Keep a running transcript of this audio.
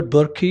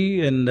Burke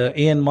and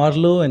A.N.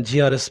 Marlowe and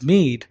G.R.S.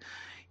 Mead,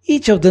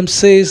 each of them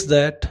says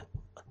that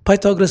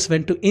Pythagoras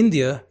went to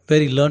India where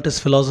he learnt his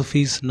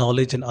philosophies,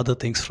 knowledge, and other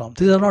things from.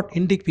 These are not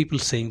Indic people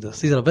saying this,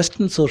 these are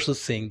Western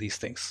sources saying these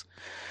things.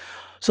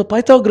 So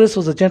Pythagoras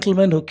was a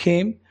gentleman who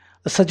came,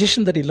 a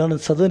suggestion that he learned in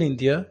southern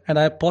India, and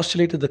I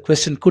postulated the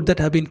question, could that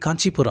have been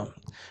Kanchipuram?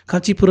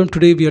 Kanchipuram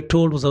today we are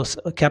told was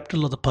a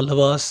capital of the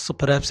Pallavas, so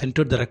perhaps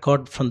entered the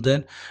record from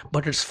then,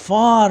 but it's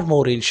far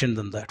more ancient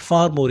than that,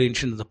 far more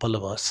ancient than the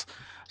Pallavas.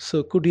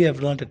 So could he have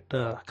learned at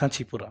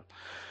Kanchipuram?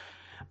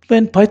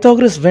 When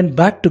Pythagoras went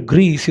back to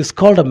Greece, he was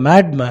called a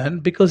madman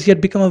because he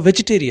had become a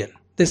vegetarian.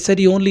 They said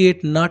he only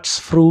ate nuts,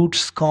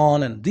 fruits,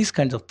 corn, and these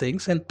kinds of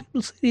things. And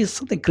people said he's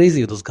something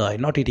crazy with this guy,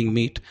 not eating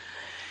meat.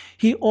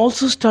 He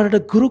also started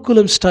a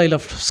Gurukulam style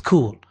of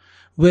school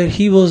where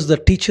he was the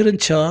teacher in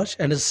charge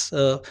and his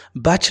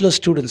bachelor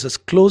students, his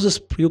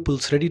closest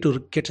pupils, ready to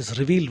get his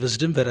revealed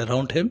wisdom, were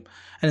around him.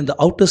 And in the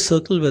outer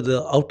circle were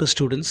the outer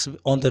students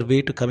on their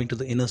way to coming to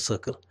the inner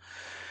circle.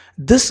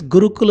 This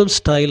Gurukulam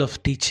style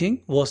of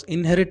teaching was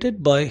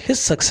inherited by his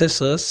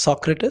successors,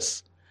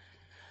 Socrates,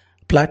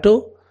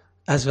 Plato,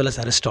 as well as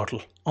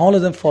Aristotle. All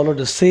of them followed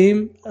the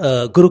same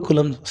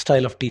Gurukulam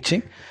style of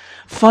teaching.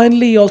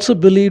 Finally, he also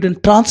believed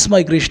in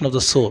transmigration of the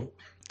soul.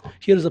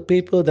 Here is a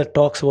paper that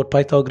talks about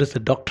Pythagoras, the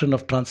doctrine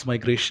of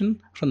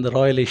transmigration from the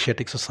Royal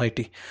Asiatic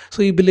Society.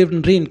 So he believed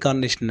in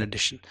reincarnation in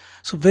addition.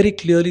 So very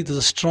clearly, there's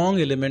a strong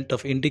element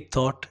of Indic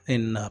thought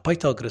in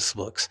Pythagoras'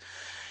 works.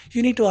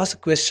 You need to ask a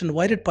question,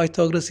 why did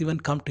Pythagoras even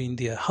come to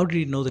India? How did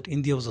he know that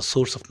India was a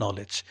source of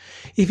knowledge?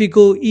 If we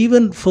go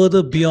even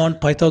further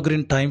beyond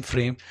Pythagorean time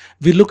frame,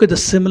 we look at the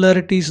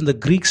similarities in the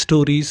Greek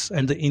stories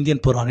and the Indian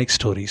Puranic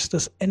stories.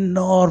 There's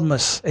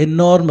enormous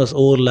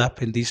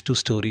overlap in these two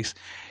stories,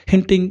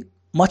 hinting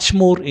much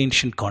more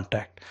ancient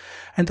contact.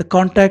 And the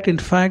contact, in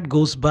fact,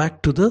 goes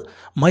back to the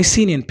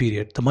Mycenaean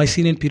period. The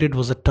Mycenaean period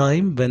was a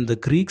time when the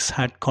Greeks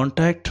had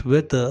contact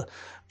with the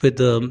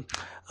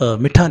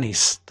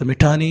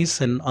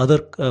Mitannis and other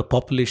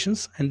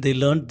populations, and they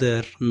learned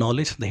their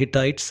knowledge from the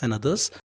Hittites and others.